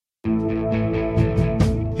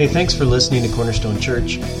Hey, thanks for listening to Cornerstone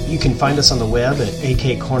Church. You can find us on the web at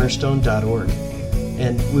akcornerstone.org.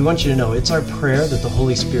 And we want you to know it's our prayer that the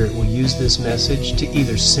Holy Spirit will use this message to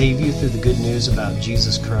either save you through the good news about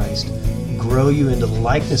Jesus Christ, grow you into the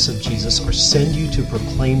likeness of Jesus, or send you to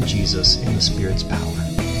proclaim Jesus in the Spirit's power.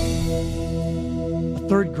 A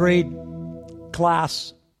third grade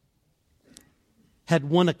class had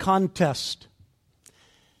won a contest,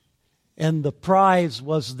 and the prize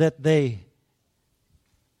was that they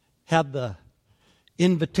had the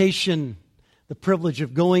invitation, the privilege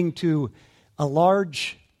of going to a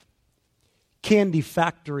large candy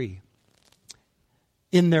factory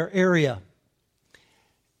in their area,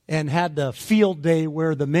 and had a field day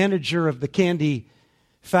where the manager of the candy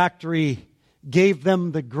factory gave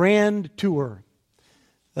them the grand tour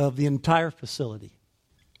of the entire facility.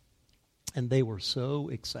 And they were so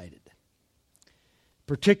excited.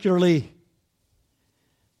 Particularly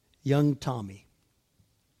young Tommy.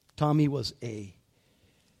 Tommy was a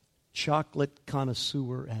chocolate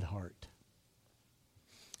connoisseur at heart.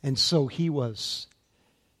 And so he was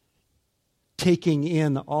taking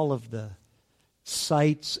in all of the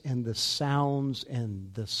sights and the sounds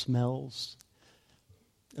and the smells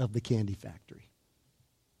of the candy factory.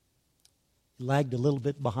 He lagged a little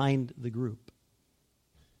bit behind the group,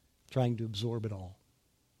 trying to absorb it all.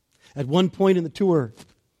 At one point in the tour,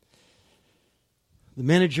 the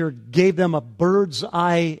manager gave them a bird's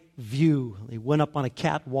eye view. They went up on a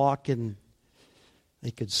catwalk and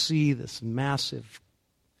they could see this massive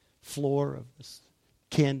floor of this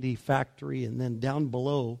candy factory, and then down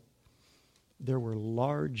below there were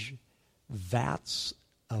large vats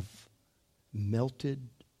of melted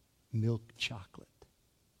milk chocolate.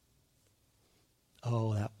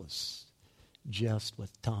 Oh, that was just what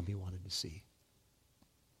Tommy wanted to see.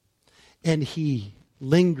 And he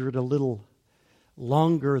lingered a little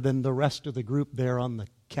longer than the rest of the group there on the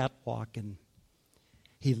catwalk, and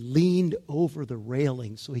he leaned over the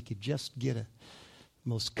railing so he could just get a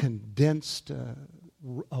most condensed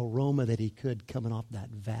aroma that he could coming off that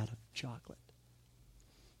vat of chocolate.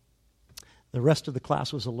 The rest of the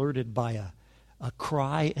class was alerted by a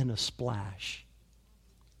cry and a splash.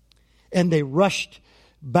 And they rushed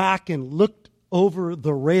back and looked over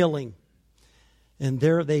the railing. And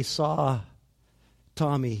there they saw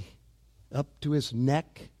Tommy up to his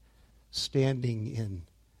neck, standing in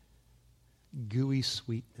gooey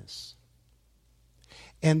sweetness.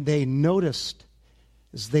 And they noticed,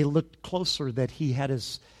 as they looked closer, that he had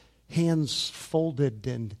his hands folded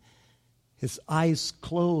and his eyes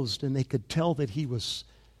closed, and they could tell that he was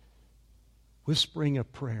whispering a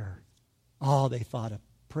prayer. Oh, they thought a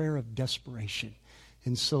prayer of desperation.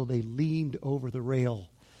 And so they leaned over the rail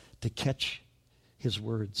to catch his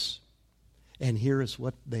words. And here is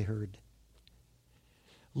what they heard.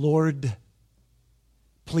 Lord,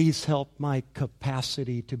 please help my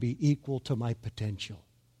capacity to be equal to my potential.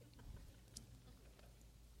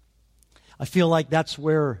 I feel like that's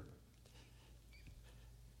where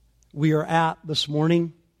we are at this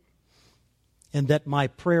morning, and that my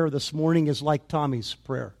prayer this morning is like Tommy's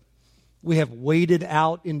prayer. We have waded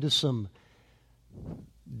out into some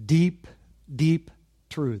deep, deep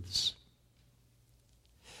truths.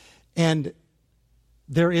 And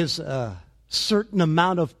there is a certain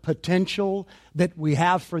amount of potential that we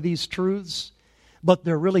have for these truths, but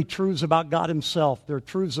they're really truths about God Himself. They're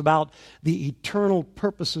truths about the eternal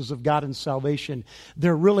purposes of God and salvation.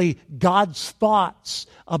 They're really God's thoughts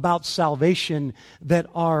about salvation that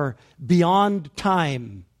are beyond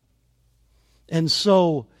time. And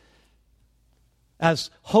so, as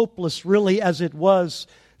hopeless really as it was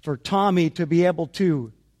for Tommy to be able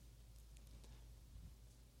to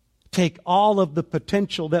take all of the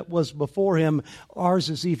potential that was before him, ours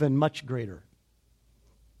is even much greater.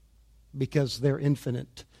 Because they're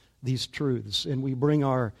infinite, these truths. And we bring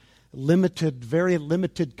our limited, very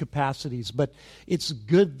limited capacities. But it's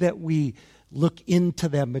good that we look into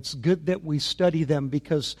them. It's good that we study them,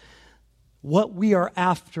 because what we are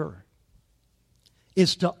after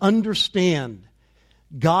is to understand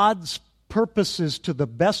God's purposes to the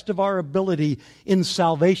best of our ability in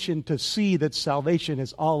salvation, to see that salvation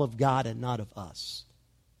is all of God and not of us.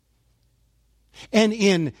 And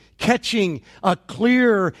in catching a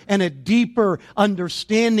clearer and a deeper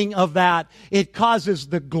understanding of that, it causes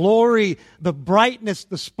the glory, the brightness,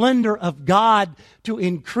 the splendor of God to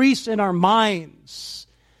increase in our minds,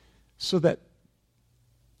 so that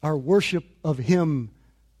our worship of Him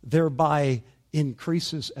thereby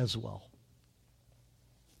increases as well.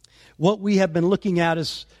 What we have been looking at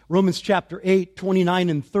is Romans chapter 8, 29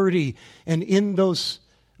 and 30. And in those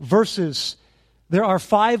verses, There are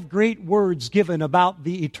 5 great words given about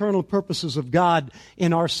the eternal purposes of God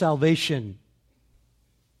in our salvation.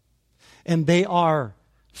 And they are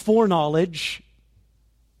foreknowledge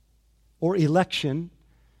or election.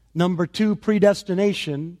 Number 2,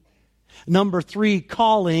 predestination. Number 3,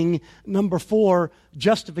 calling. Number 4,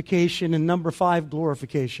 justification. And number 5,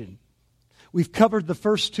 glorification. We've covered the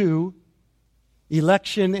first 2,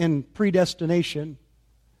 election and predestination.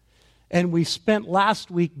 And we spent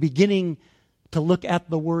last week beginning to look at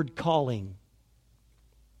the word calling.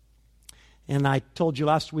 And I told you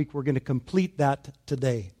last week we're going to complete that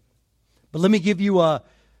today. But let me give you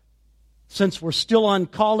since we're still on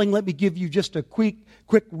calling, let me give you just a quick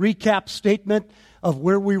recap statement of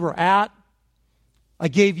where we were at. I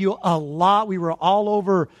gave you a lot. We were all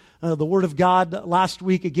over the Word of God last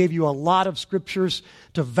week. I gave you a lot of scriptures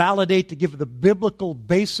to validate, to give the biblical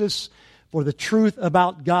basis for the truth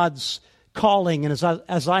about God's calling, and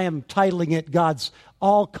as I am titling it, God's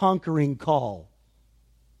all-conquering call.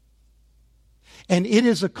 And it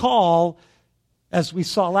is a call, as we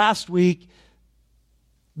saw last week,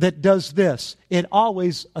 that does this. It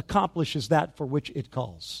always accomplishes that for which it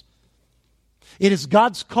calls. It is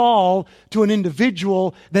God's call to an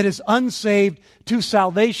individual that is unsaved to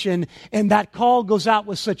salvation, and that call goes out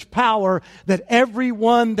with such power that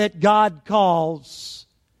everyone that God calls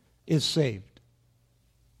is saved.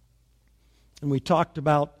 And we talked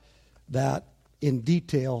about that in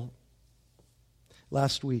detail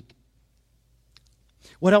last week.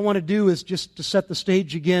 What I want to do is just to set the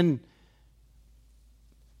stage again,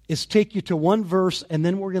 is take you to one verse, and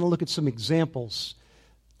then we're going to look at some examples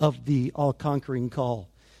of the all-conquering call.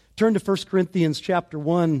 Turn to 1 Corinthians chapter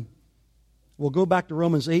 1. We'll go back to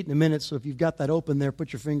Romans 8 in a minute, so if you've got that open there,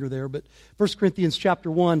 put your finger there. But 1 Corinthians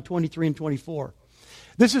chapter 1, 23 and 24.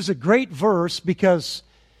 This is a great verse because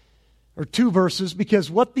 2 verses,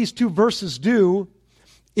 because what these 2 verses do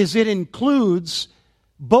is it includes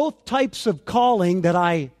both types of calling that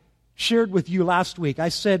I shared with you last week. I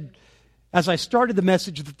said, as I started the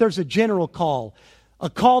message, that there's a general call. A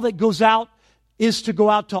call that goes out is to go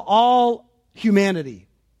out to all humanity.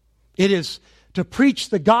 It is to preach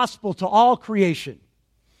the gospel to all creation.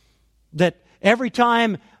 That every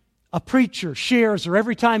time a preacher shares, or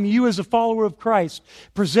every time you as a follower of Christ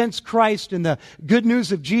presents Christ and the good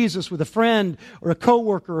news of Jesus with a friend or a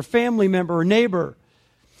coworker or a family member or neighbor,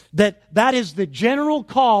 that is the general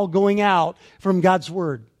call going out from God's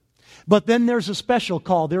Word. But then there's a special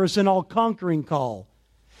call. There is an all-conquering call.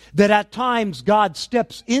 That at times God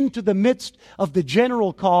steps into the midst of the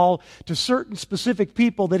general call to certain specific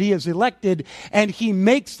people that He has elected, and He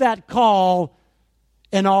makes that call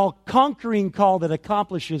an all-conquering call that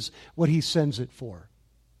accomplishes what He sends it for.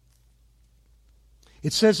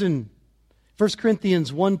 It says in 1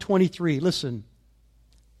 Corinthians 1:23, listen,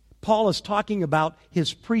 Paul is talking about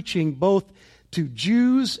his preaching both to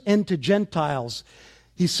Jews and to Gentiles.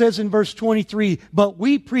 He says in verse 23, "But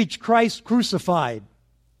we preach Christ crucified."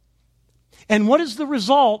 And what is the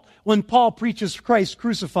result when Paul preaches Christ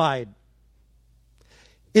crucified?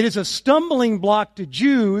 It is a stumbling block to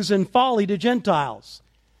Jews and folly to Gentiles.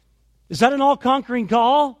 Is that an all-conquering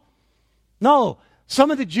call? No.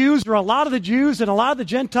 Some of the Jews, or a lot of the Jews and a lot of the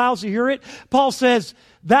Gentiles who hear it, Paul says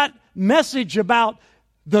that message about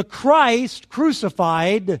the Christ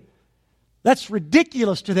crucified, that's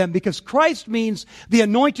ridiculous to them, because Christ means the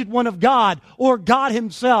anointed one of God, or God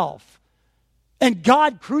Himself. And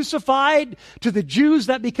God crucified, to the Jews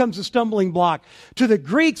that becomes a stumbling block. To the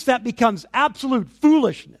Greeks that becomes absolute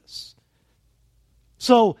foolishness.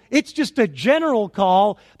 So it's just a general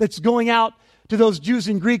call that's going out to those Jews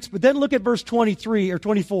and Greeks. But then look at verse 23 or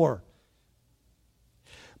 24.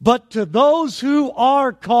 "But to those who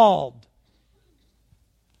are called,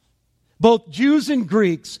 both Jews and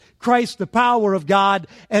Greeks, Christ the power of God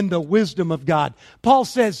and the wisdom of God." Paul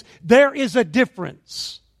says there is a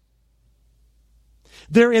difference.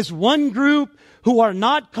 There is one group who are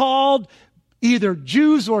not called, either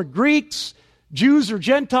Jews or Greeks, Jews or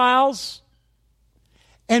Gentiles.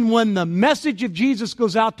 And when the message of Jesus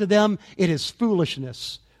goes out to them, it is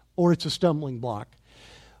foolishness or it's a stumbling block.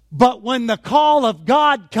 But when the call of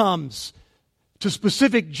God comes to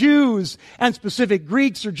specific Jews and specific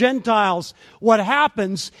Greeks or Gentiles, what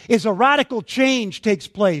happens is a radical change takes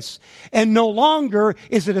place. And no longer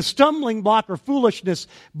is it a stumbling block or foolishness,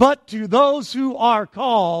 but to those who are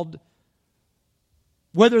called,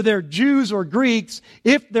 whether they're Jews or Greeks,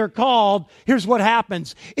 if they're called, here's what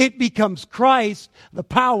happens. It becomes Christ, the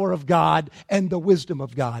power of God, and the wisdom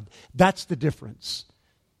of God. That's the difference.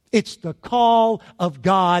 It's the call of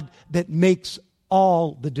God that makes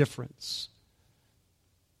all the difference.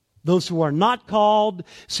 Those who are not called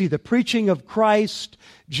see the preaching of Christ,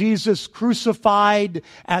 Jesus crucified,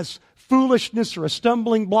 as foolishness or a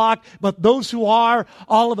stumbling block. But those who are,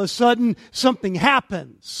 all of a sudden, something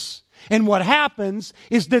happens. And what happens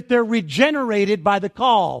is that they're regenerated by the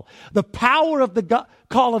call. The power of the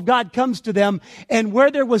call of God comes to them, and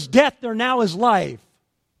where there was death, there now is life.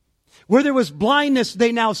 Where there was blindness,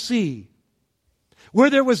 they now see. Where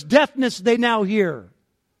there was deafness, they now hear.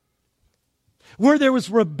 Where there was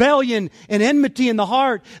rebellion and enmity in the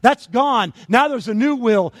heart, that's gone. Now there's a new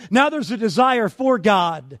will. Now there's a desire for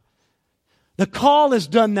God. The call has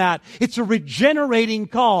done that. It's a regenerating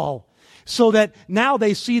call. So that now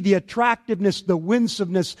they see the attractiveness, the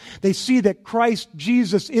winsomeness. They see that Christ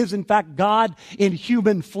Jesus is in fact God in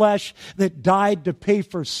human flesh that died to pay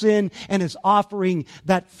for sin and is offering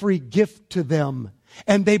that free gift to them.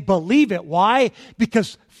 And they believe it. Why?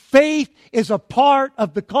 Because faith is a part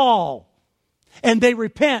of the call. And they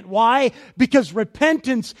repent. Why? Because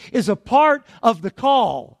repentance is a part of the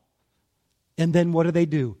call. And then what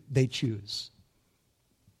do? They choose.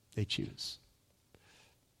 They choose.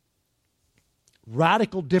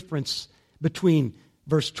 Radical difference between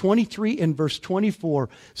verse 23 and verse 24.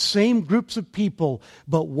 Same groups of people,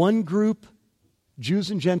 but one group, Jews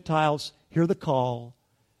and Gentiles, hear the call.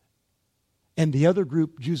 And the other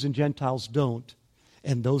group, Jews and Gentiles, don't.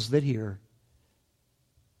 And those that hear,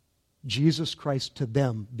 Jesus Christ to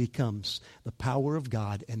them becomes the power of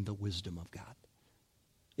God and the wisdom of God.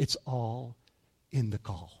 It's all in the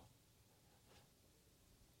call.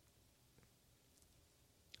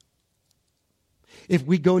 If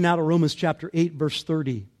we go now to Romans chapter 8, verse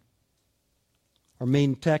 30, our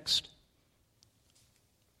main text,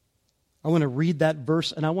 I want to read that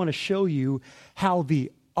verse and I want to show you how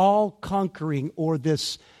the all-conquering, or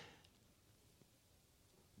this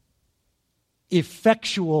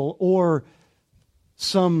effectual, or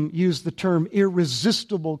some use the term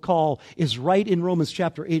irresistible call, is right in Romans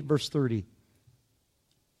chapter 8, verse 30.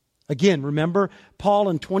 Again, remember, Paul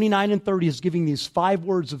in 29 and 30 is giving these 5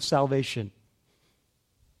 words of salvation.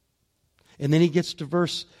 And then he gets to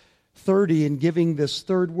verse 30 and giving this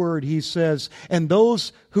third word, he says, and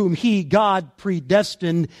those whom he, God,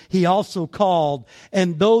 predestined, he also called.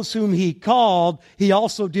 And those whom he called, he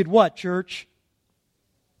also did what, church?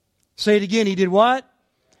 Say it again, he did what?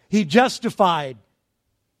 He justified.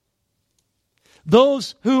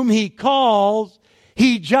 Those whom he called,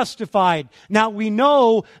 he justified. Now we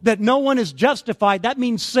know that no one is justified. That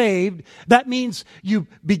means saved. That means you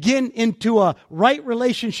begin into a right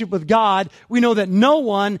relationship with God. We know that no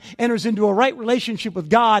one enters into a right relationship with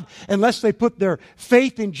God unless they put their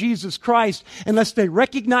faith in Jesus Christ, unless they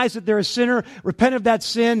recognize that they're a sinner, repent of that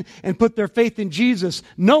sin, and put their faith in Jesus.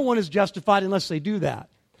 No one is justified unless they do that.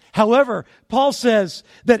 However, Paul says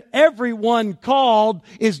that everyone called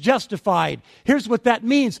is justified. Here's what that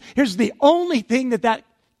means. Here's the only thing that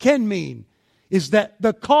can mean, is that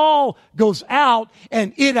the call goes out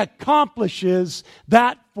and it accomplishes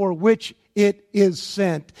that for which it is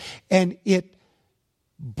sent. And it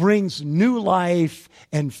brings new life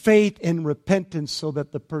and faith and repentance so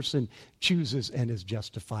that the person chooses and is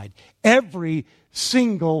justified. Every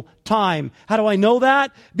single time. How do I know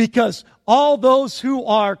that? Because all those who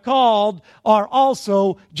are called are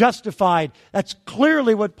also justified. That's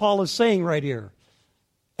clearly what Paul is saying right here.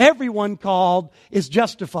 Everyone called is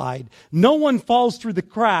justified. No one falls through the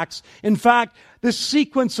cracks. In fact, this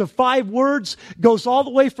sequence of 5 words goes all the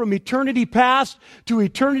way from eternity past to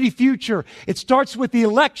eternity future. It starts with the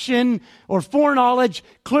election or foreknowledge,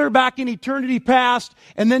 clear back in eternity past,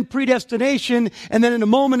 and then predestination, and then in a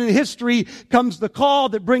moment in history comes the call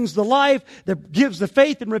that brings the life, that gives the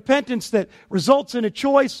faith and repentance that results in a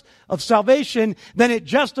choice of salvation. Then it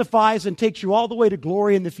justifies and takes you all the way to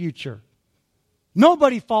glory in the future.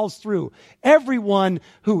 Nobody falls through. Everyone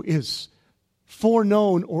who is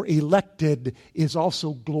foreknown or elected is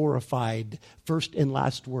also glorified. First and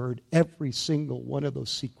last word, every single one of those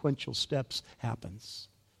sequential steps happens.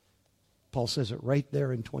 Paul says it right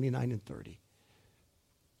there in 29 and 30.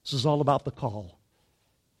 This is all about the call.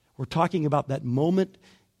 We're talking about that moment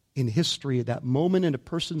in history, that moment in a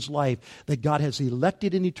person's life that God has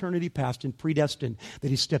elected in eternity past and predestined, that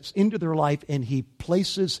He steps into their life and He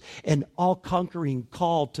places an all-conquering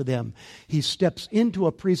call to them. He steps into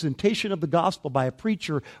a presentation of the gospel by a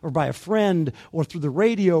preacher or by a friend or through the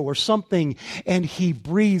radio or something, and He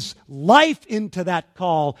breathes life into that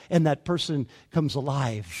call, and that person comes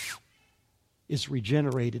alive, is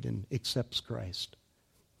regenerated, and accepts Christ.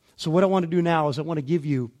 So what I want to do now is I want to give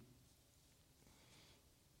you,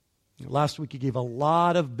 last week, he gave a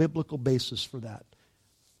lot of biblical basis for that.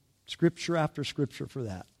 Scripture after scripture for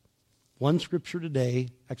that. One scripture today,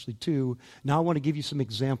 actually two. Now I want to give you some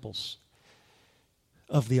examples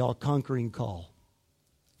of the all-conquering call.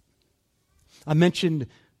 I mentioned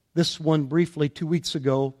this one briefly 2 weeks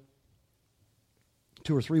ago,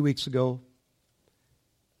 2 or 3 weeks ago.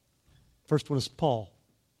 First one is Paul.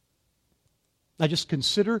 Now just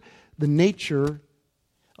consider the nature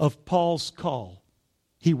of Paul's call.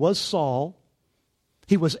 He was Saul.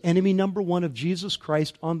 He was enemy number one of Jesus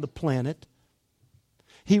Christ on the planet.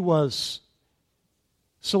 He was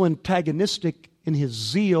so antagonistic in his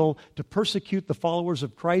zeal to persecute the followers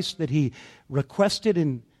of Christ that he requested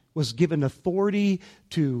and was given authority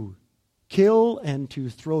to kill and to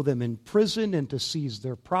throw them in prison and to seize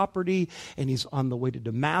their property. And he's on the way to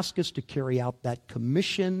Damascus to carry out that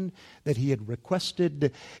commission that he had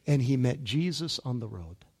requested. And he met Jesus on the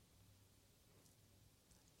road.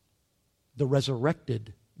 The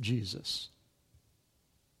resurrected Jesus.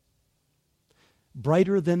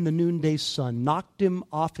 Brighter than the noonday sun, knocked him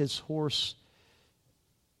off his horse,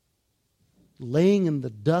 laying in the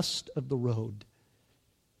dust of the road.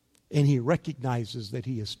 And he recognizes that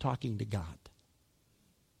he is talking to God.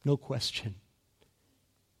 No question.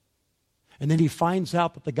 And then he finds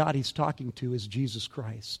out that the God he's talking to is Jesus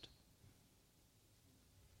Christ.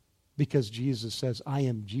 Because Jesus says, I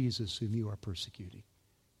am Jesus whom you are persecuting.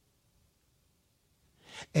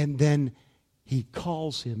 And then he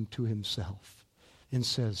calls him to himself and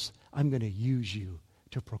says, I'm going to use you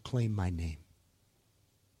to proclaim my name.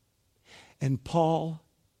 And Paul,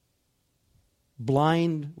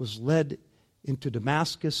 blind, was led into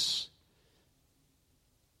Damascus.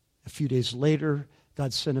 A few days later,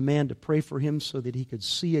 God sent a man to pray for him so that he could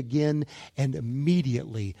see again. And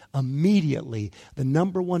immediately, the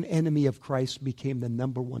number one enemy of Christ became the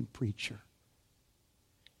number one preacher.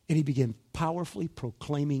 And he began powerfully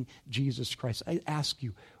proclaiming Jesus Christ. I ask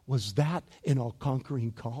you, was that an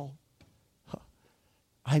all-conquering call?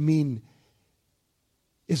 I mean,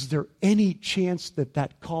 is there any chance that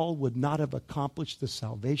that call would not have accomplished the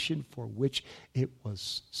salvation for which it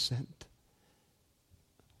was sent?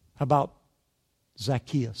 How about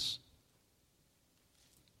Zacchaeus?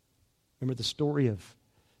 Remember the story of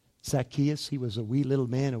Zacchaeus? He was a wee little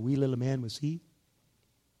man. A wee little man was he. You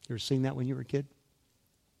ever sing that when you were a kid?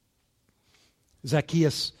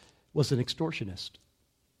 Zacchaeus was an extortionist.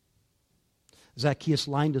 Zacchaeus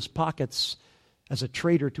lined his pockets as a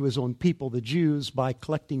traitor to his own people, the Jews, by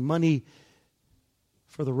collecting money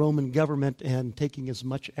for the Roman government and taking as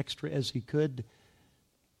much extra as he could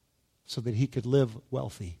so that he could live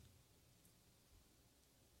wealthy.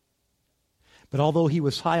 But although he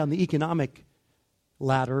was high on the economic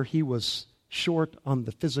ladder, he was short on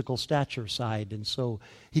the physical stature side, and so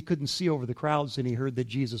he couldn't see over the crowds, and he heard that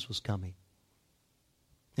Jesus was coming.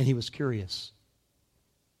 And he was curious.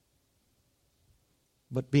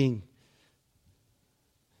 But being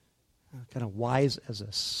kind of wise as a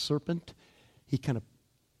serpent, he kind of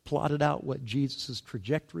plotted out what Jesus'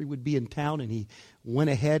 trajectory would be in town, and he went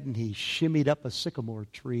ahead and he shimmied up a sycamore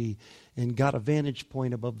tree and got a vantage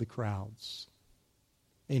point above the crowds.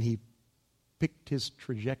 And he picked his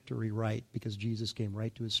trajectory right because Jesus came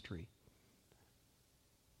right to his tree.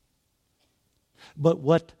 But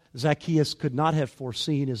what Zacchaeus could not have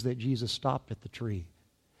foreseen is that Jesus stopped at the tree.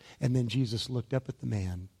 And then Jesus looked up at the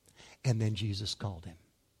man. And then Jesus called him.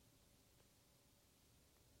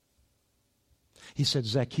 He said,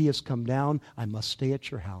 Zacchaeus, come down. I must stay at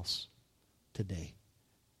your house today.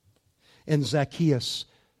 And Zacchaeus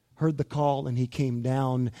heard the call and he came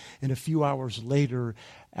down. And a few hours later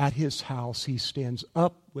at his house, he stands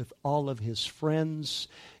up with all of his friends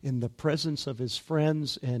in the presence of his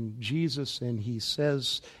friends and Jesus. And he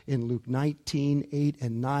says in Luke 19, 8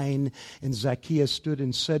 and 9, and Zacchaeus stood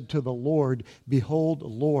and said to the Lord, Behold,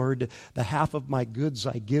 Lord, the half of my goods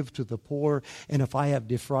I give to the poor. And if I have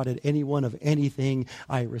defrauded anyone of anything,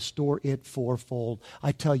 I restore it fourfold.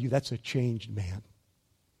 I tell you, that's a changed man.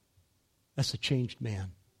 That's a changed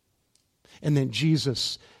man. And then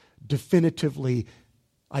Jesus definitively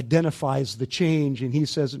identifies the change, and he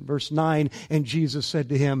says in verse 9, and Jesus said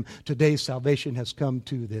to him, today salvation has come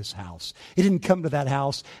to this house. He didn't come to that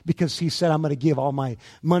house because he said, I'm going to give all my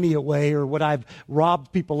money away or what I've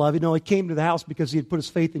robbed people of. You know, he came to the house because he had put his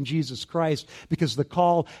faith in Jesus Christ, because the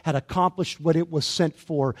call had accomplished what it was sent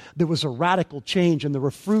for. There was a radical change, and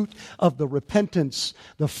the fruit of the repentance,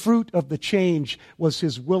 the fruit of the change was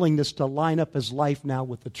his willingness to line up his life now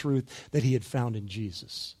with the truth that he had found in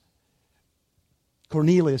Jesus.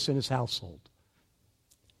 Cornelius and his household.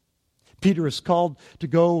 Peter is called to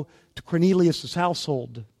go to Cornelius'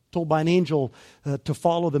 household. told by an angel to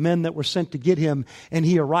follow the men that were sent to get him. And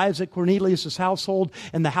he arrives at Cornelius' household,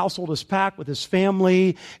 and the household is packed with his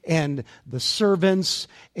family and the servants.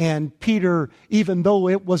 And Peter, even though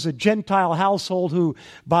it was a Gentile household who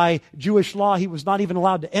by Jewish law he was not even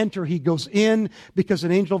allowed to enter, he goes in because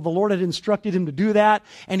an angel of the Lord had instructed him to do that.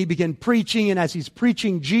 And he began preaching, and as he's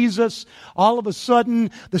preaching Jesus, all of a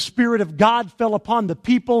sudden the Spirit of God fell upon the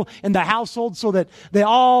people in the household so that they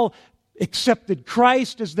all accepted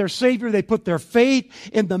Christ as their Savior. They put their faith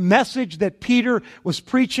in the message that Peter was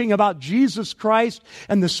preaching about Jesus Christ,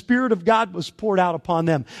 and the Spirit of God was poured out upon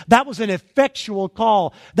them. That was an effectual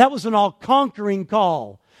call. That was an all-conquering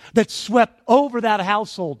call that swept over that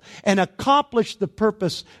household and accomplished the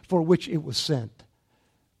purpose for which it was sent.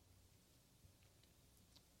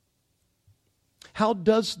 How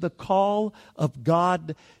does the call of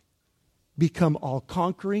God become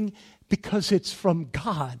all-conquering? Because it's from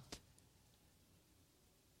God.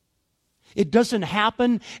 It doesn't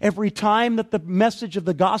happen every time that the message of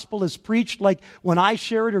the gospel is preached, like when I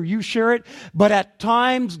share it or you share it. But at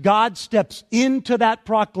times, God steps into that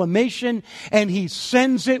proclamation and He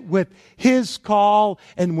sends it with His call.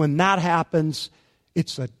 And when that happens,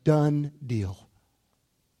 it's a done deal.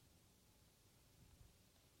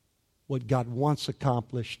 What God wants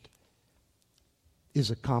accomplished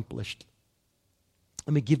is accomplished.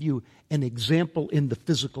 Let me give you an example in the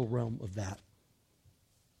physical realm of that.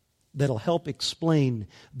 That'll help explain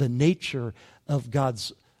the nature of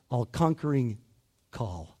God's all-conquering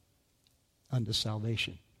call unto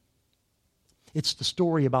salvation. It's the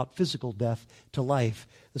story about physical death to life,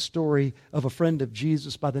 the story of a friend of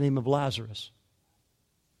Jesus by the name of Lazarus.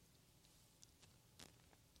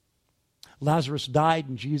 Lazarus died,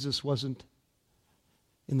 and Jesus wasn't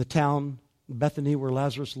in the town, Bethany, where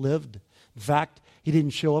Lazarus lived. In fact, he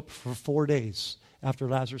didn't show up for 4 days after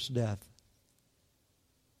Lazarus' death.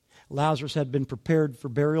 Lazarus had been prepared for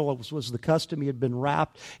burial, as was the custom. He had been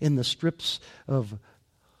wrapped in the strips of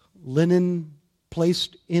linen,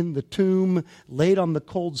 placed in the tomb, laid on the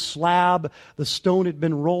cold slab. The stone had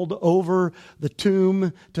been rolled over the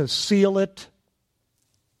tomb to seal it.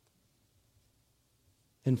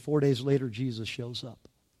 And 4 days later, Jesus shows up.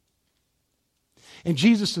 And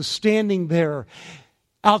Jesus is standing there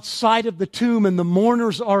outside of the tomb, and the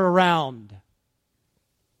mourners are around.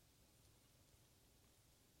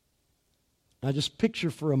 Now just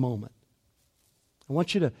picture for a moment. I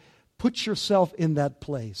want you to put yourself in that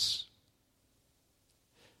place.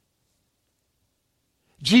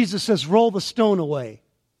 Jesus says, roll the stone away.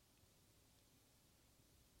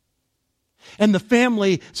 And the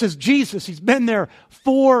family says, Jesus, he's been there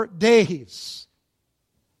 4 days.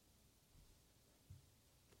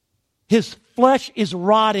 His flesh is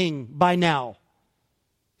rotting by now.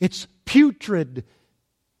 It's putrid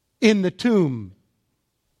in the tomb.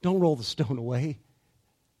 Don't roll the stone away.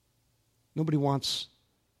 Nobody wants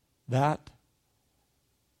that.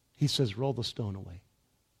 He says, roll the stone away.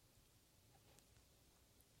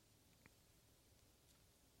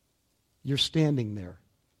 You're standing there.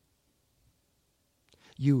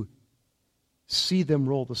 You see them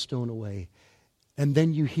roll the stone away. And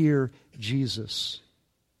then you hear Jesus.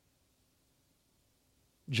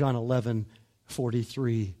 John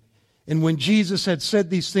 11:43. And when Jesus had said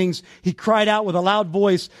these things, he cried out with a loud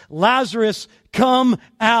voice, Lazarus, come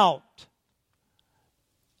out.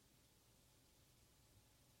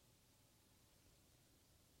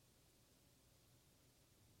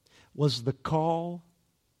 Was the call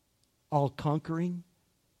all-conquering?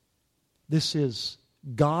 This is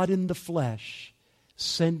God in the flesh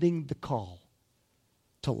sending the call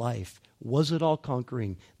to life. Was it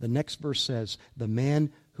all-conquering? The next verse says, the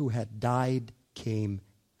man who had died came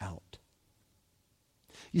out.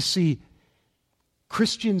 You see,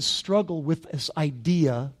 Christians struggle with this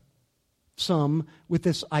idea, some, with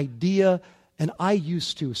this idea, and I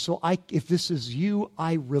used to. So if this is you,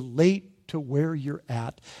 I relate to where you're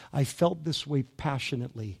at. I felt this way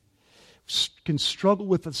passionately. Can struggle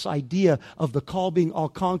with this idea of the call being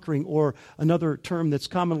all-conquering, or another term that's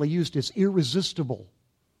commonly used is irresistible.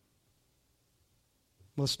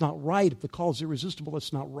 Well, it's not right. If the call is irresistible,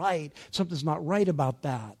 it's not right. Something's not right about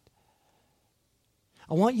that.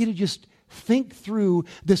 I want you to just think through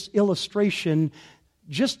this illustration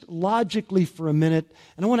just logically for a minute,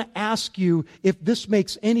 and I want to ask you if this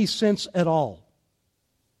makes any sense at all.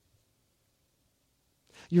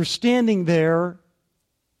 You're standing there.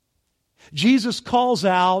 Jesus calls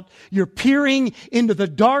out. You're peering into the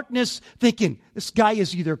darkness thinking, this guy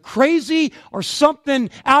is either crazy or something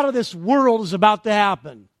out of this world is about to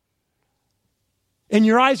happen. and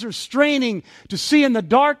your eyes are straining to see in the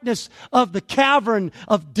darkness of the cavern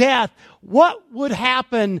of death, what would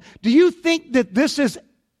happen? Do you think that this is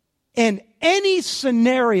in any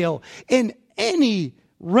scenario, in any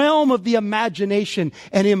realm of the imagination,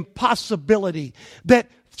 an impossibility, that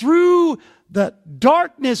through the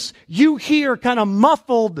darkness you hear, kind of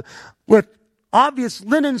muffled with obvious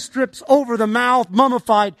linen strips over the mouth,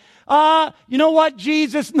 mummified, you know what,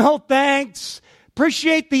 Jesus, no thanks.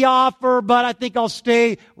 Appreciate the offer, but I think I'll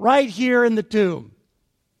stay right here in the tomb.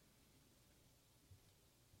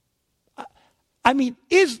 I mean,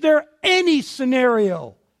 is there any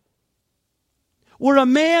scenario where a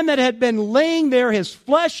man that had been laying there, his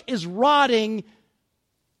flesh is rotting,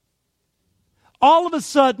 all of a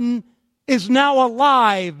sudden is now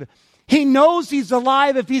alive? He knows he's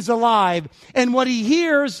alive if he's alive. And what he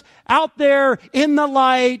hears out there in the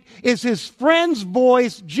light is his friend's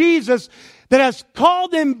voice, Jesus, that has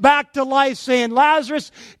called him back to life, saying,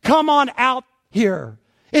 Lazarus, come on out here.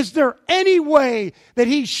 Is there any way that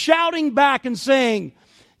he's shouting back and saying,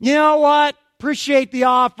 you know what? Appreciate the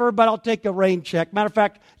offer, but I'll take a rain check. Matter of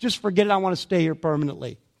fact, just forget it. I want to stay here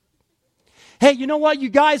permanently. Hey, you know what? You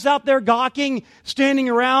guys out there gawking, standing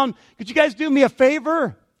around, could you guys do me a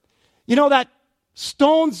favor? You know that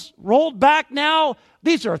stone's rolled back now?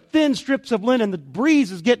 These are thin strips of linen. The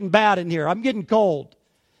breeze is getting bad in here. I'm getting cold.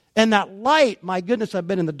 And that light, my goodness, I've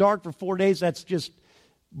been in the dark for 4 days. That's just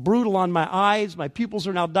brutal on my eyes. My pupils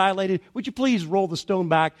are now dilated. Would you please roll the stone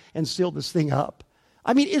back and seal this thing up?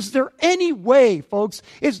 I mean, is there any way, folks,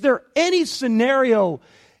 is there any scenario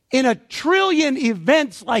in a trillion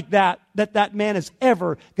events like that man is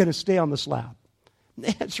ever going to stay on the slab?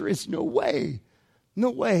 The answer is no way. No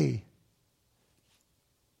way.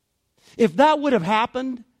 If that would have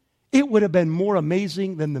happened, it would have been more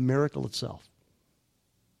amazing than the miracle itself.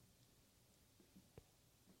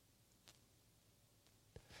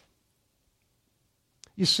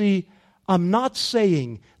 You see, I'm not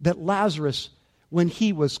saying that Lazarus, when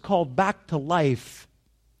he was called back to life,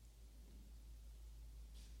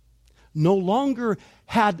 no longer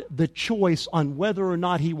had the choice on whether or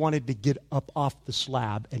not he wanted to get up off the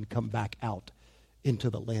slab and come back out into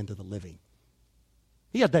the land of the living.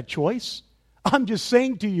 He had that choice. I'm just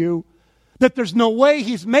saying to you that there's no way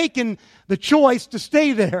he's making the choice to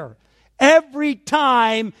stay there. Every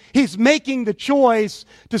time he's making the choice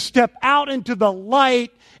to step out into the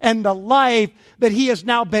light and the life that he has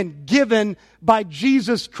now been given by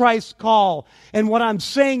Jesus Christ's call. And what I'm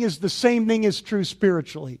saying is the same thing is true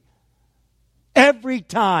spiritually. Every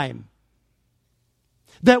time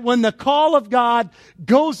that when the call of God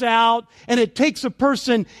goes out and it takes a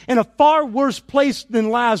person in a far worse place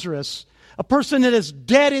than Lazarus, a person that is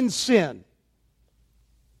dead in sin,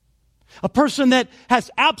 a person that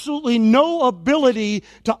has absolutely no ability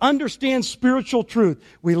to understand spiritual truth.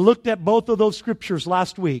 We looked at both of those scriptures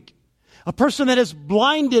last week. A person that is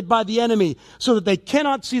blinded by the enemy so that they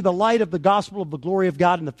cannot see the light of the gospel of the glory of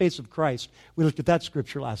God in the face of Christ. We looked at that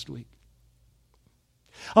scripture last week.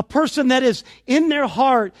 A person that is in their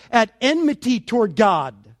heart at enmity toward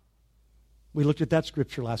God. We looked at that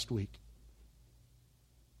scripture last week.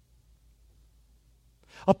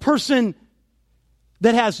 A person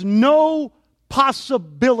that has no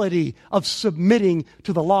possibility of submitting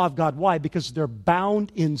to the law of God. Why? Because they're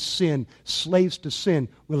bound in sin, slaves to sin.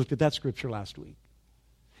 We looked at that scripture last week.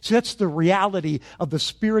 See, that's the reality of the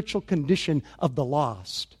spiritual condition of the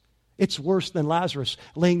lost. It's worse than Lazarus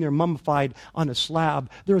laying there mummified on a slab.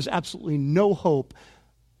 There is absolutely no hope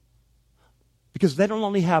because they don't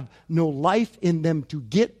only have no life in them to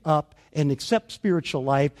get up and accept spiritual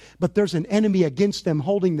life, but there's an enemy against them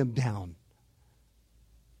holding them down.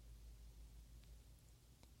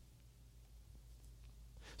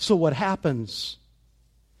 So what happens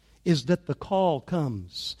is that the call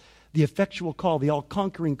comes, the effectual call, the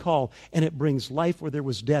all-conquering call, and it brings life where there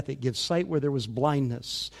was death. It gives sight where there was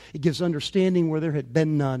blindness. It gives understanding where there had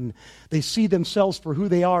been none. They see themselves for who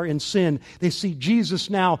they are in sin. They see Jesus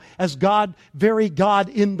now as God, very God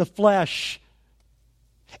in the flesh.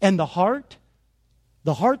 And the heart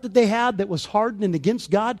that they had that was hardened and against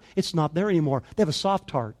God, it's not there anymore. They have a soft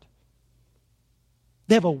heart.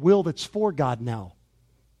 They have a will that's for God now.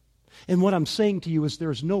 And what I'm saying to you is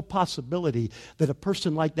there's no possibility that a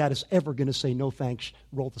person like that is ever going to say, no thanks,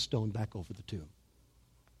 roll the stone back over the tomb.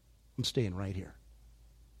 I'm staying right here.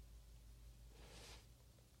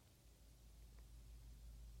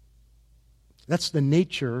 That's the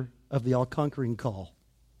nature of the all-conquering call.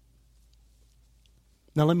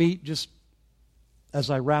 Now let me just, as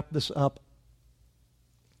I wrap this up,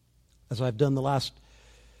 as I've done the last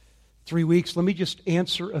 3 weeks, let me just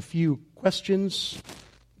answer a few questions.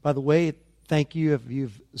 By the way, thank you if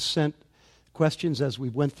you've sent questions as we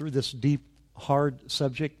went through this deep, hard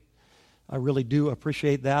subject. I really do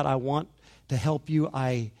appreciate that. I want to help you.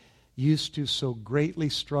 I used to so greatly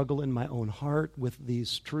struggle in my own heart with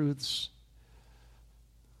these truths,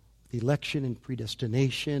 the election and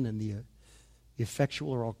predestination and the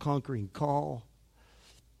effectual or all-conquering call.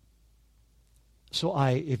 So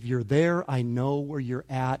if you're there, I know where you're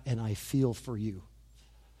at, and I feel for you.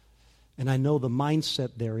 And I know the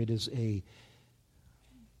mindset there. It is a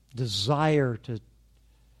desire to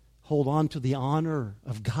hold on to the honor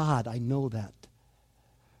of God. I know that.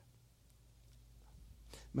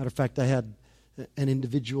 Matter of fact, I had an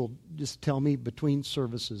individual just tell me between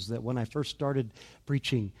services that when I first started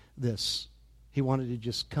preaching this, he wanted to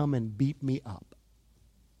just come and beat me up.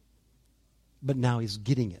 But now he's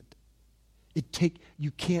getting it.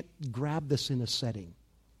 You can't grab this in a setting.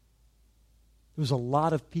 There was a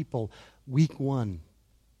lot of people, week one,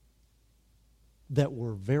 that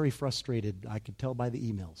were very frustrated. I could tell by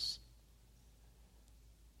the emails.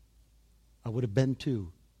 I would have been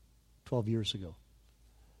too 12 years ago.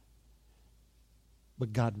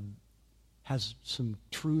 But God has some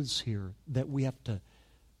truths here that we have to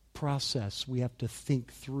process. We have to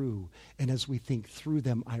think through. And as we think through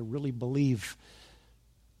them, I really believe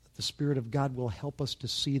that the Spirit of God will help us to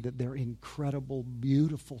see that they're incredible,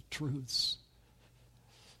 beautiful truths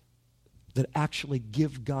that actually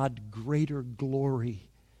give God greater glory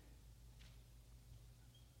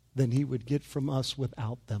than He would get from us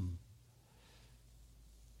without them.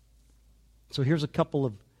 So here's a couple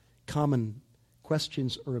of common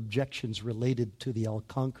questions or objections related to the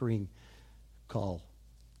all-conquering call.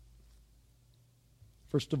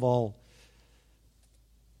 First of all,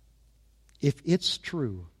 if it's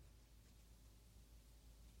true,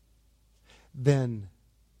 then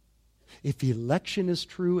if election is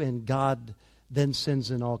true and God then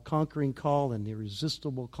sends an all-conquering call, an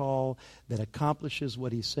irresistible call that accomplishes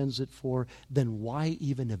what He sends it for, then why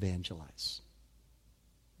even evangelize?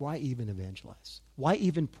 Why even evangelize? Why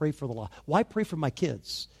even pray for the law? Why pray for my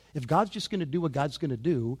kids? If God's just going to do what God's going to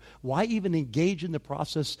do, why even engage in the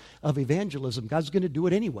process of evangelism? God's going to do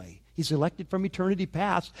it anyway. He's elected from eternity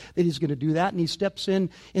past that He's going to do that, and He steps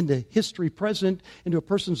into history present, into a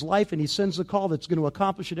person's life, and He sends a call that's going to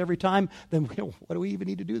accomplish it every time. Then what do we even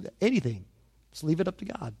need to do that? Anything. Just leave it up to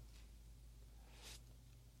God.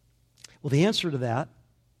 Well, the answer to that,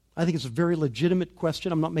 I think it's a very legitimate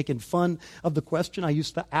question. I'm not making fun of the question. I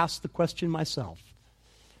used to ask the question myself.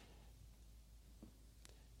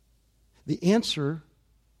 The answer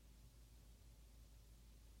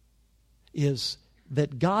is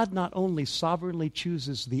that God not only sovereignly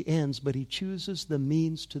chooses the ends, but He chooses the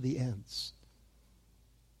means to the ends.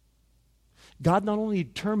 God not only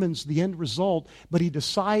determines the end result, but He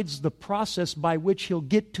decides the process by which He'll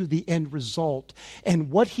get to the end result.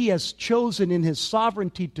 And what He has chosen in His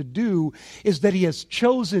sovereignty to do is that He has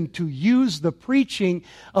chosen to use the preaching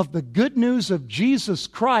of the good news of Jesus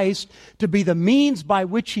Christ to be the means by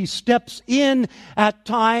which He steps in at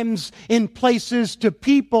times, in places, to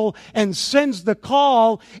people, and sends the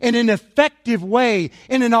call in an effective way,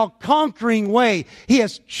 in an all-conquering way. He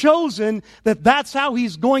has chosen that that's how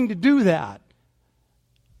He's going to do that.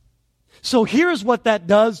 So here's what that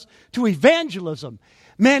does to evangelism.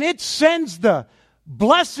 Man, it sends the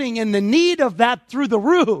blessing and the need of that through the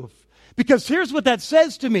roof. Because here's what that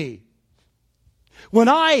says to me. When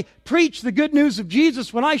I preach the good news of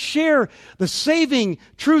Jesus, when I share the saving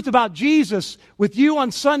truth about Jesus with you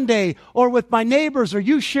on Sunday or with my neighbors, or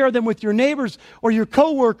you share them with your neighbors or your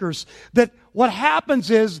coworkers, that what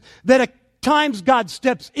happens is that at times God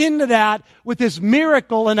steps into that with His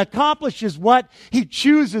miracle and accomplishes what He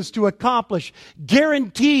chooses to accomplish.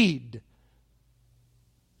 Guaranteed.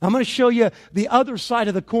 I'm going to show you the other side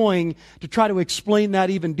of the coin to try to explain that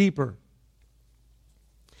even deeper.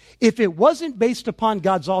 If it wasn't based upon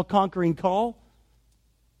God's all-conquering call,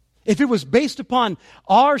 if it was based upon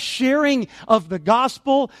our sharing of the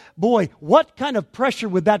gospel, boy, what kind of pressure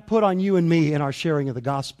would that put on you and me in our sharing of the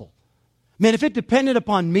gospel? Man, if it depended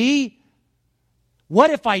upon me, what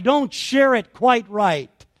if I don't share it quite right?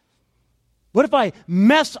 What if I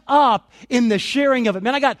mess up in the sharing of it?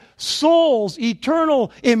 Man, I got souls,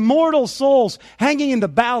 eternal, immortal souls hanging in the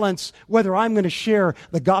balance whether I'm going to share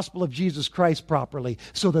the gospel of Jesus Christ properly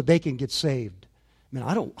so that they can get saved. Man,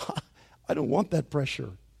 I don't want that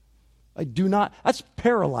pressure. I do not. That's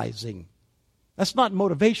paralyzing. That's not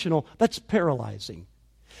motivational. That's paralyzing.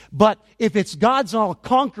 But if it's God's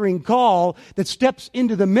all-conquering call that steps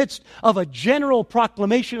into the midst of a general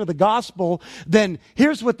proclamation of the gospel, then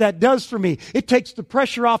here's what that does for me. It takes the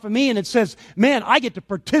pressure off of me and it says, man, I get to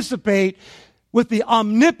participate with the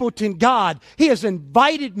omnipotent God. He has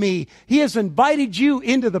invited me. He has invited you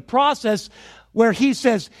into the process where He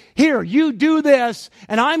says, here, you do this,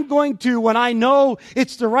 and I'm going to, when I know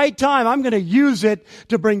it's the right time, I'm going to use it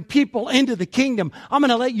to bring people into the kingdom. I'm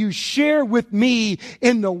going to let you share with me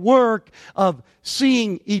in the work of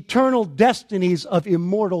seeing eternal destinies of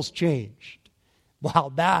immortals changed.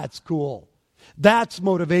 Wow, that's cool. That's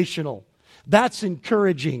motivational. That's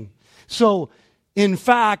encouraging. So, in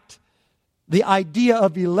fact, the idea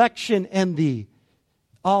of election and the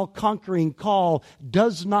all-conquering call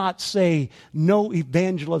does not say no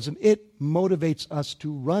evangelism. It motivates us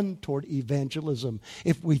to run toward evangelism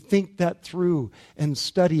if we think that through and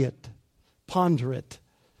study it, ponder it.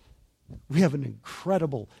 We have an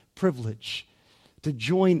incredible privilege to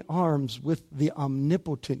join arms with the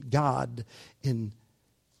omnipotent God in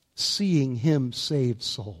seeing Him save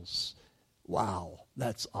souls. Wow,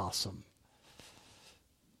 that's awesome.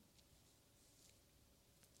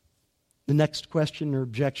 The next question or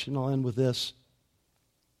objection, I'll end with this.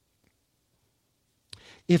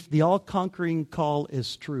 If the all-conquering call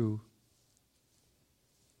is true,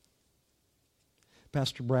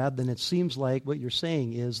 Pastor Brad, then it seems like what you're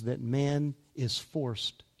saying is that man is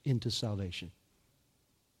forced into salvation.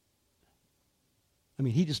 I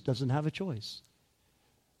mean, he just doesn't have a choice.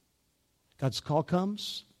 God's call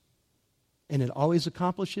comes, and it always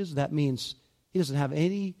accomplishes. That means he doesn't have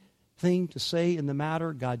anything to say in the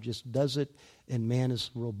matter. God just does it, and man is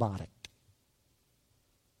robotic.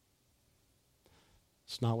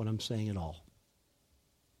 It's not what I'm saying at all.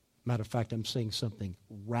 Matter of fact, I'm saying something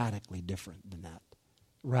radically different than that.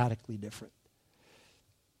 Radically different.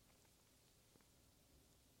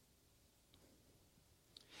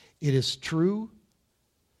 It is true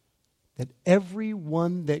that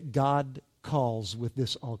everyone that God calls with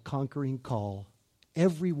this all-conquering call,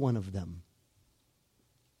 every one of them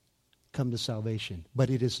come to salvation.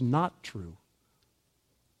 But it is not true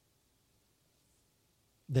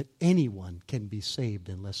that anyone can be saved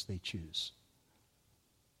unless they choose.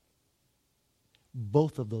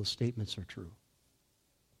 Both of those statements are true.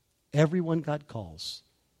 Everyone God calls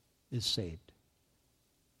is saved.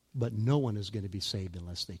 But no one is going to be saved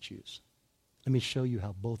unless they choose. Let me show you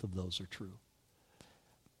how both of those are true.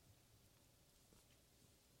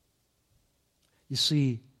 You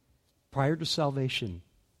see, prior to salvation,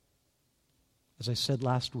 as I said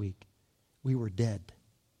last week, we were dead.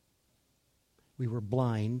 We were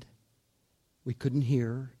blind. We couldn't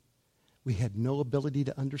hear. We had no ability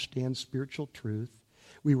to understand spiritual truth.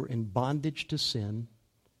 We were in bondage to sin.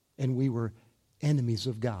 And we were enemies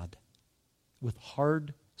of God with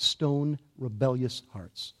hard, stone, rebellious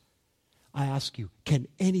hearts. I ask you, can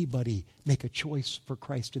anybody make a choice for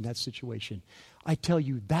Christ in that situation? I tell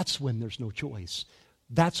you, that's when there's no choice.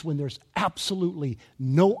 That's when there's absolutely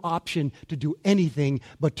no option to do anything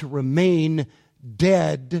but to remain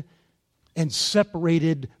dead and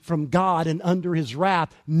separated from God and under His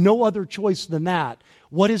wrath. No other choice than that.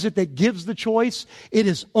 What is it that gives the choice? It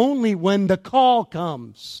is only when the call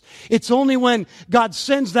comes. It's only when God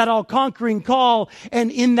sends that all-conquering call, and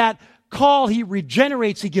in that call He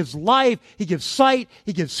regenerates. He gives life. He gives sight.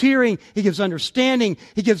 He gives hearing. He gives understanding.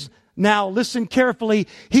 He gives, now listen carefully,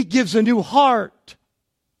 He gives a new heart.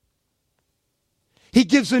 He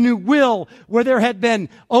gives a new will where there had been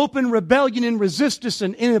open rebellion and resistance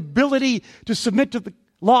and inability to submit to the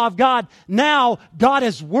law of God. Now God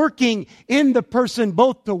is working in the person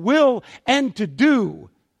both to will and to do.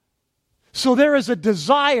 So there is a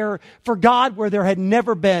desire for God where there had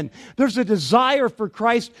never been. There's a desire for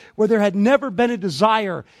Christ where there had never been a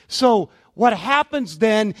desire. So what happens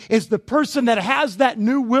then is the person that has that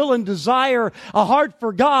new will and desire, a heart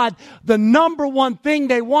for God, the number one thing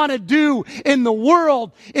they want to do in the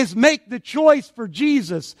world is make the choice for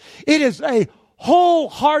Jesus. It is a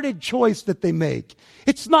wholehearted choice that they make.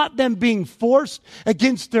 It's not them being forced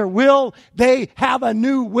against their will. They have a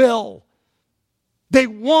new will. They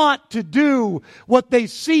want to do what they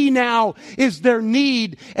see now is their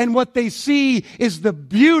need, and what they see is the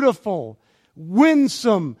beautiful,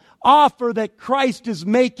 winsome offer that Christ is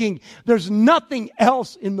making. There's nothing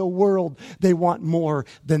else in the world they want more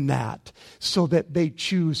than that, so that they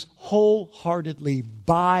choose wholeheartedly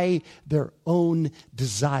by their own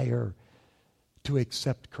desire to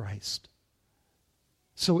accept Christ.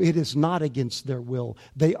 So it is not against their will.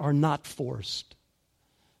 They are not forced.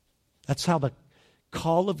 That's how the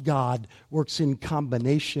call of God works in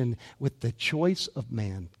combination with the choice of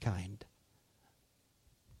mankind.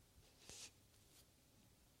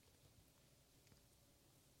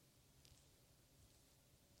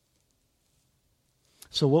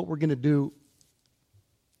 So what we're going to do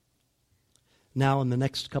now in the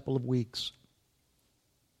next couple of weeks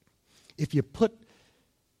If you put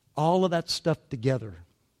all of that stuff together,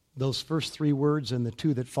 those first three words and the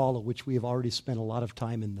two that follow, which we have already spent a lot of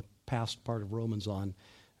time in the past part of Romans on,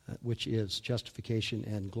 which is justification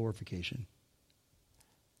and glorification.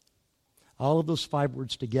 All of those five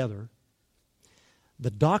words together,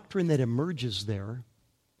 the doctrine that emerges there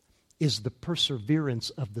is the perseverance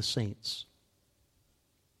of the saints.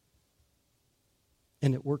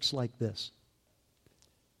 And it works like this.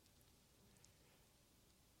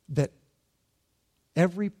 That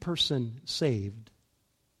every person saved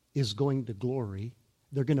is going to glory.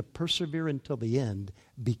 They're going to persevere until the end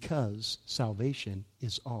because salvation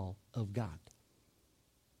is all of God.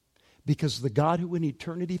 Because the God who in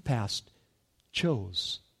eternity past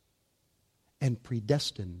chose and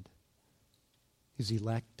predestined his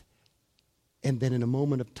elect, and then in a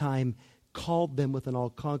moment of time called them with an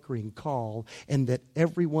all-conquering call, and that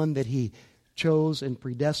everyone that he chose and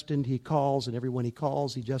predestined, he calls, and everyone he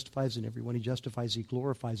calls, he justifies, and everyone he justifies, he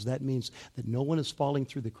glorifies. That means that no one is falling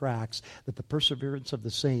through the cracks, that the perseverance of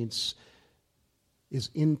the saints is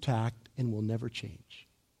intact and will never change.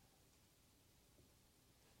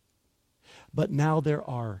 But now there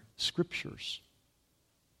are scriptures.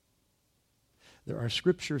 There are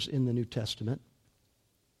scriptures in the New Testament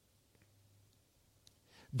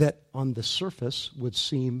that on the surface would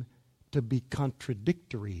seem to be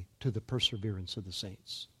contradictory to the perseverance of the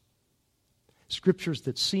saints. Scriptures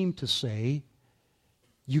that seem to say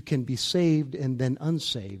you can be saved and then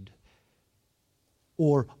unsaved.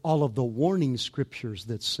 Or all of the warning scriptures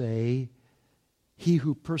that say he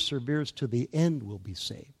who perseveres to the end will be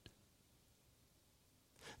saved.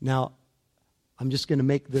 Now, I'm just going to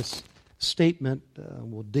make this statement.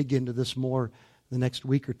 We'll dig into this more the next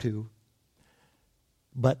week or two.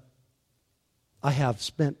 But I have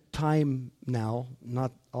spent time now,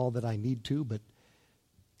 not all that I need to, but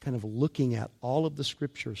kind of looking at all of the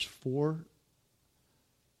scriptures for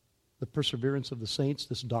the perseverance of the saints,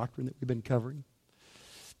 this doctrine that we've been covering,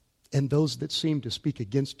 and those that seem to speak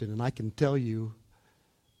against it. And I can tell you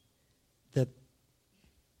that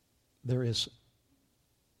there is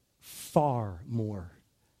far more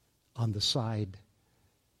on the side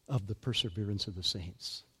of the perseverance of the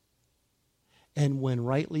saints. And when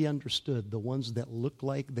rightly understood, the ones that look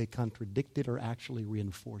like they contradict it are actually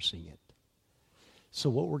reinforcing it. So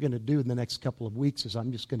what we're going to do in the next couple of weeks is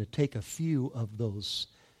I'm just going to take a few of those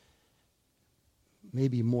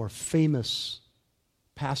maybe more famous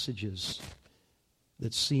passages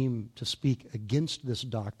that seem to speak against this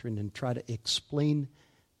doctrine and try to explain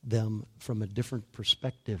them from a different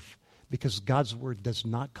perspective, because God's word does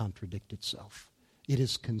not contradict itself. It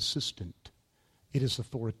is consistent. It is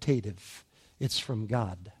authoritative. It's from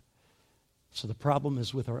God. So the problem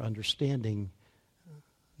is with our understanding,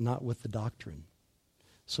 not with the doctrine.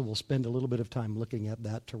 So we'll spend a little bit of time looking at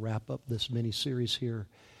that to wrap up this mini-series here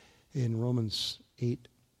in Romans 8.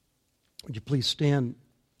 Would you please stand?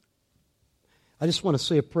 I just want to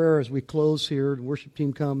say a prayer as we close here. The worship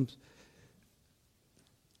team comes.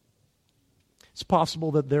 It's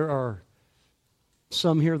possible that there are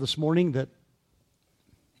some here this morning that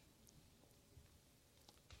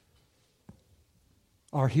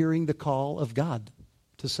are hearing the call of God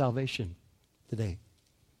to salvation today.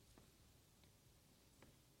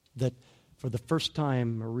 That for the first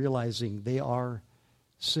time are realizing they are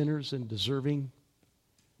sinners and deserving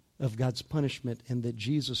of God's punishment, and that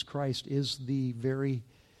Jesus Christ is the very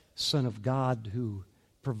Son of God who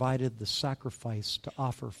provided the sacrifice to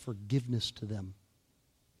offer forgiveness to them.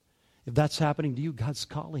 If that's happening to you, God's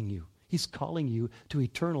calling you. He's calling you to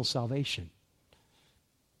eternal salvation.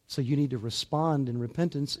 So you need to respond in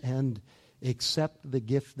repentance and accept the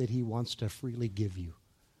gift that he wants to freely give you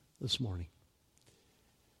this morning.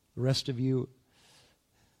 The rest of you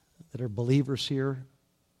that are believers here,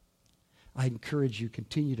 I encourage you,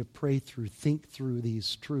 continue to pray through, think through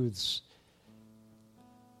these truths.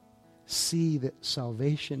 See that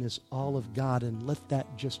salvation is all of God, and let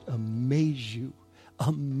that just amaze you.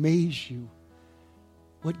 Amaze you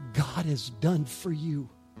what God has done for you.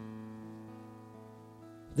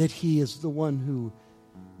 That he is the one who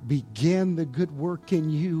began the good work in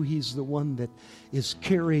you. He's the one that is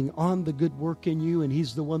carrying on the good work in you, and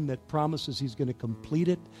he's the one that promises he's going to complete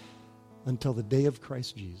it until the day of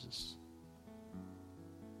Christ Jesus,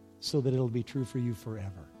 so that it'll be true for you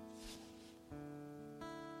forever.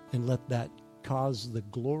 And let that cause the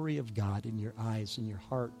glory of God in your eyes and your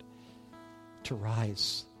heart to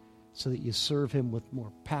rise, so that you serve him with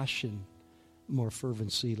more passion, more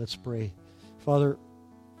fervency. Let's pray. Father,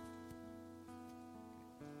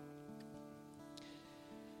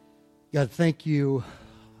 God, thank you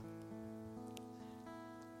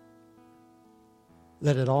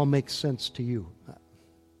that it all makes sense to you.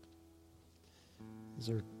 These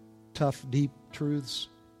are tough, deep truths.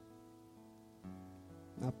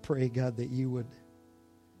 I pray, God, that you would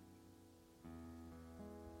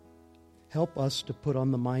help us to put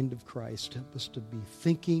on the mind of Christ. Help us to be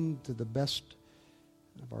thinking to the best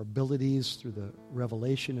of our abilities through the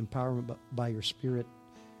revelation, empowerment by your Spirit,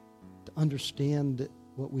 to understand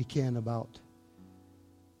what we can about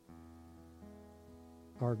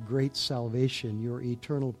our great salvation, your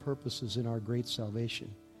eternal purposes in our great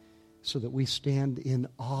salvation, so that we stand in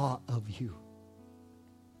awe of you.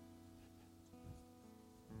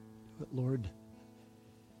 But Lord,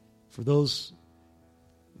 for those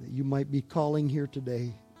that you might be calling here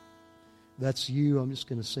today, that's you. I'm just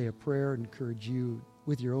going to say a prayer and encourage you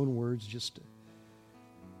with your own words just to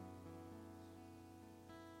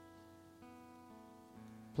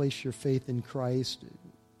place your faith in Christ.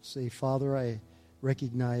 Say, Father, I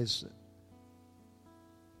recognize that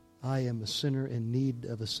I am a sinner in need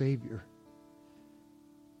of a Savior.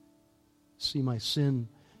 See my sin.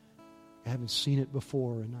 I haven't seen it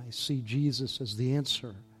before, and I see Jesus as the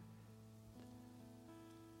answer.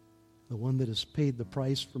 The one that has paid the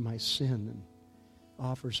price for my sin and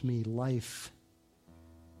offers me life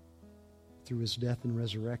through his death and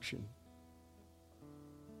resurrection.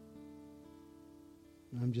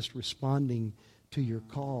 And I'm just responding to your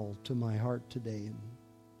call to my heart today.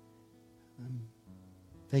 And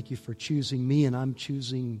thank you for choosing me, and I'm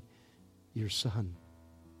choosing your Son.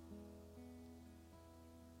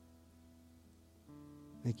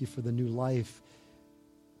 Thank you for the new life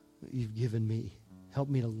that you've given me. Help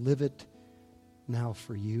me to live it now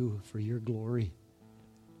for you, for your glory.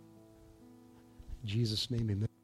 In Jesus' name, amen.